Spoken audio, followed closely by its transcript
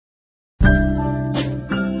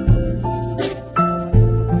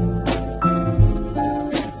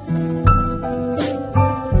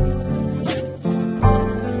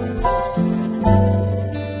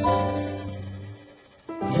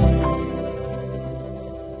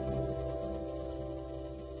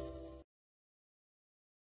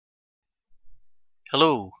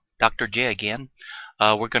Hello, Dr. J again.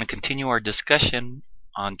 We're going to continue our discussion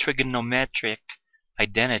on trigonometric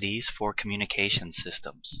identities for communication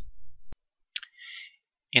systems.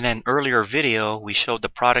 In an earlier video, we showed the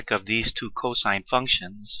product of these two cosine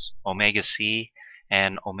functions, omega c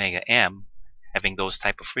and omega m, having those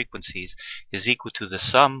type of frequencies, is equal to the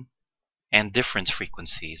sum and difference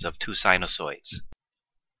frequencies of two sinusoids.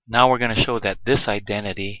 Now we're going to show that this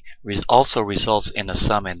identity also results in a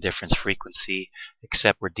sum and difference frequency,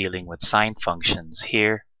 except we're dealing with sine functions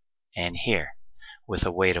here and here with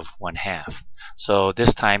a weight of 1/2. So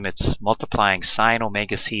this time it's multiplying sine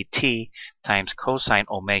omega ct times cosine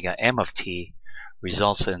omega m of t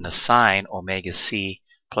results in the sine omega c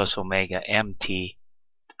plus omega mt,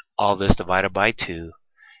 all this divided by 2,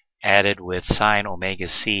 added with sine omega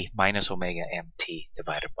c minus omega mt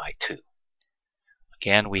divided by 2.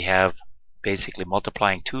 Again, we have basically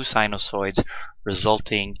multiplying two sinusoids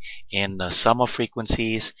resulting in the sum of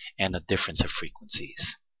frequencies and the difference of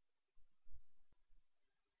frequencies.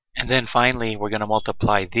 And then finally, we're going to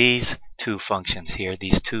multiply these two functions here,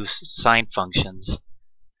 these two sine functions,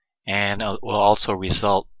 and it will also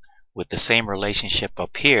result with the same relationship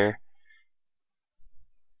up here,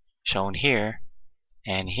 shown here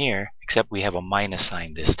and here, except we have a minus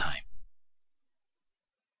sign this time.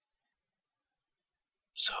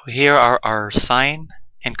 So here are our sine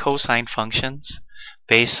and cosine functions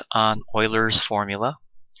based on Euler's formula.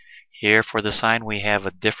 Here for the sine we have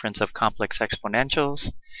a difference of complex exponentials,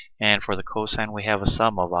 and for the cosine we have a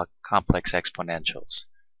sum of complex exponentials.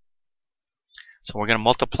 So we're going to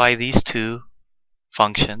multiply these two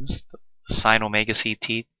functions, the sine omega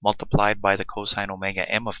ct multiplied by the cosine omega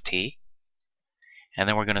m of t, and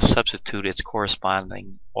then we're going to substitute its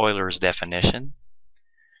corresponding Euler's definition.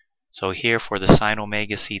 So here for the sine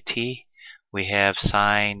omega ct, we have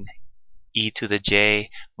sine e to the j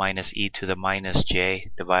minus e to the minus j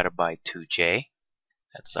divided by 2j.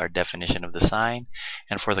 That's our definition of the sine.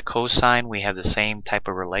 And for the cosine, we have the same type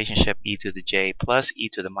of relationship, e to the j plus e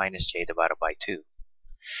to the minus j divided by 2.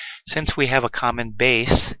 Since we have a common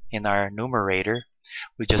base in our numerator,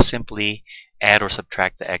 we just simply add or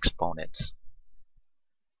subtract the exponents.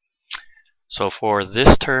 So for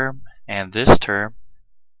this term and this term,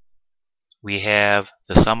 we have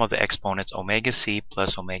the sum of the exponents omega c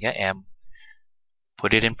plus omega m.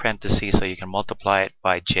 Put it in parentheses so you can multiply it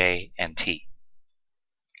by j and t.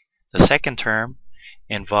 The second term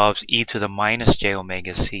involves e to the minus j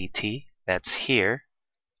omega ct, that's here,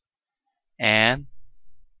 and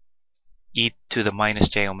e to the minus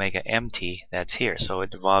j omega mt, that's here. So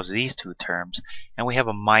it involves these two terms, and we have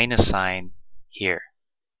a minus sign here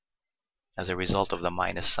as a result of the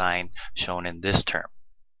minus sign shown in this term.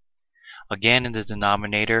 Again, in the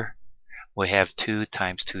denominator, we have 2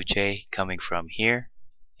 times 2j coming from here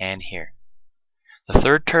and here. The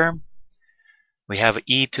third term, we have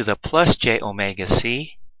e to the plus j omega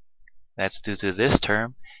c, that's due to this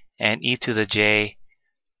term, and e to the j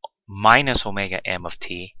minus omega m of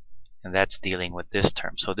t, and that's dealing with this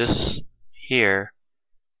term. So this here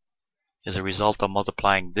is a result of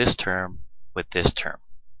multiplying this term with this term.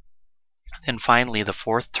 And finally, the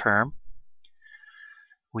fourth term,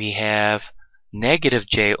 we have negative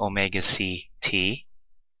j omega c t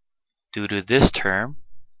due to this term,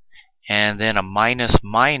 and then a minus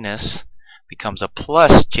minus becomes a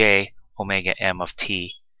plus j omega m of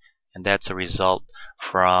t, and that's a result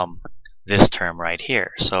from this term right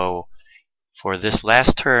here. So for this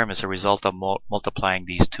last term is a result of multiplying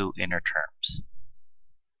these two inner terms.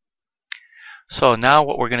 So now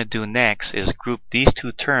what we're going to do next is group these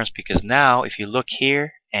two terms, because now if you look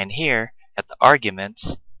here and here at the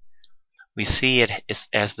arguments, we see it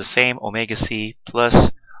as the same omega c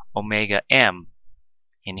plus omega m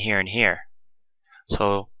in here and here.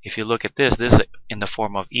 So if you look at this, this is in the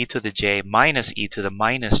form of e to the j minus e to the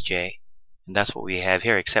minus j, and that's what we have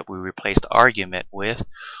here, except we replaced the argument with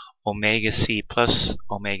omega c plus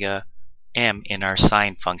omega m in our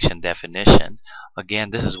sine function definition.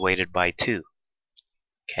 Again, this is weighted by 2.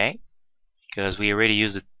 Okay? Because we already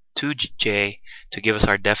used the 2j to give us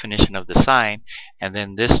our definition of the sine, and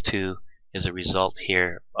then this 2 is a result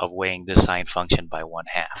here of weighing this sine function by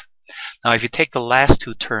 1/2. Now if you take the last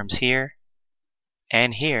two terms here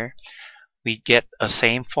and here, we get a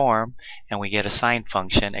same form and we get a sine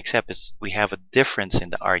function, except we have a difference in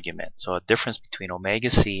the argument. So a difference between omega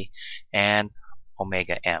c and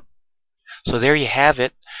omega m. So there you have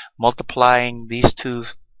it. Multiplying these two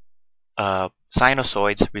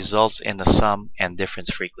sinusoids results in the sum and difference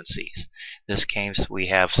frequencies. In this case we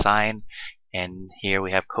have sine And here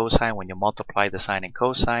we have cosine. When you multiply the sine and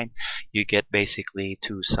cosine, you get basically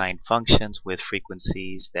two sine functions with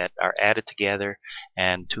frequencies that are added together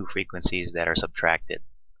and two frequencies that are subtracted.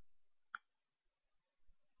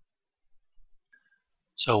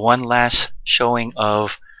 So one last showing of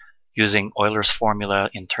using Euler's formula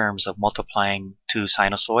in terms of multiplying two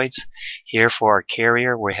sinusoids. Here for our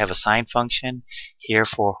carrier we have a sine function. Here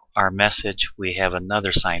for our message we have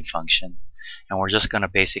another sine function. And we're just going to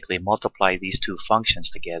basically multiply these two functions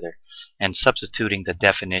together and substituting the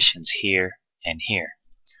definitions here and here.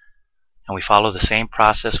 And we follow the same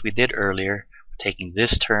process we did earlier, taking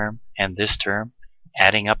this term and this term,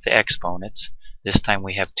 adding up the exponents. This time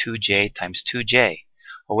we have 2j times 2j.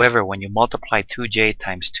 However, when you multiply 2j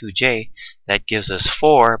times 2j, that gives us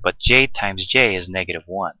 4, but j times j is negative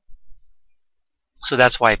 1. So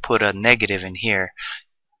that's why I put a negative in here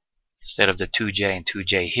instead of the 2j and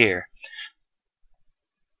 2j here.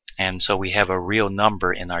 And so we have a real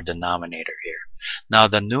number in our denominator here. Now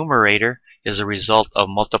the numerator is a result of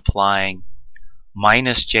multiplying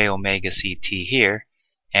minus j omega ct here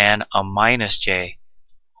and a minus j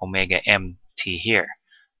omega mt here.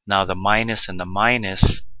 Now the minus and the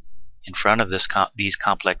minus in front of these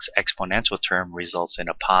complex exponential term results in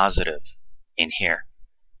a positive in here.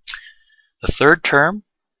 The third term,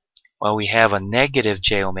 well, we have a negative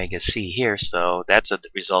j omega c here, so that's a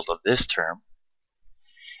result of this term.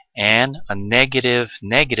 And a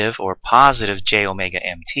negative or positive j omega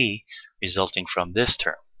mt resulting from this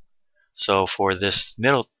term. So for this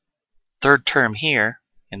third term here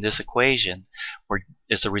in this equation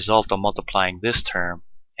is the result of multiplying this term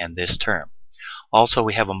and this term. Also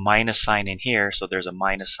we have a minus sign in here, so there's a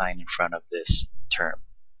minus sign in front of this term.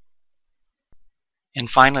 And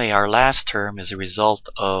finally our last term is a result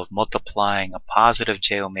of multiplying a positive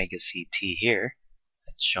j omega ct here,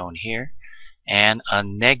 that's shown here, and a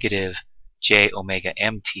negative j omega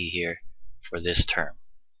mt here for this term.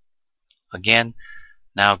 Again,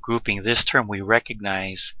 now grouping this term, we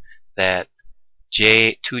recognize that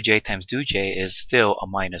 2j times 2j is still a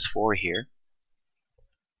minus 4 here.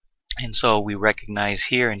 And so we recognize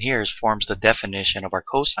here and here forms the definition of our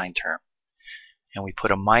cosine term. And we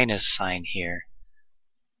put a minus sign here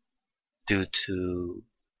due to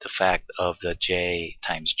the fact of the j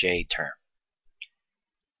times j term.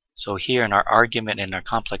 So here in our argument in our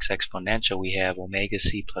complex exponential we have omega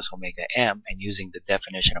c plus omega m, and using the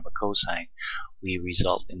definition of a cosine we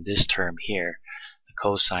result in this term here, the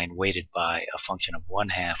cosine weighted by a function of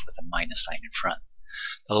 1/2 with a minus sign in front.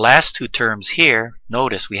 The last two terms here,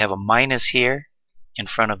 notice we have a minus here in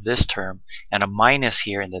front of this term and a minus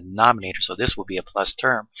here in the denominator, so this will be a plus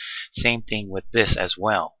term. Same thing with this as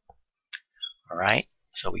well. Alright,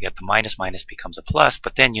 so we got the minus becomes a plus,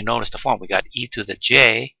 but then you notice the form. We got e to the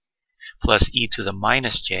j plus e to the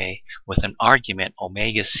minus j with an argument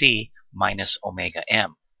omega c minus omega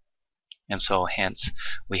m. And so hence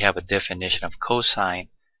we have a definition of cosine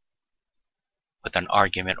with an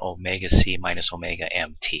argument omega c minus omega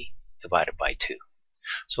mt divided by 2.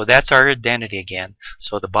 So that's our identity again.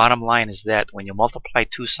 So the bottom line is that when you multiply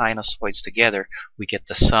two sinusoids together, we get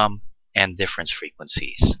the sum and difference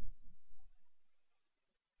frequencies.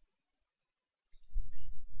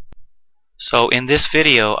 So in this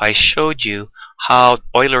video I showed you how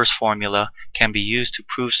Euler's formula can be used to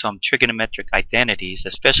prove some trigonometric identities,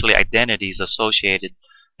 especially identities associated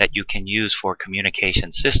that you can use for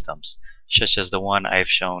communication systems, such as the one I've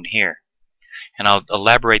shown here. And I'll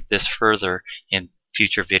elaborate this further in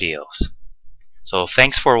future videos. So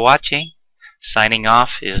thanks for watching. Signing off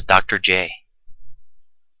is Dr. J.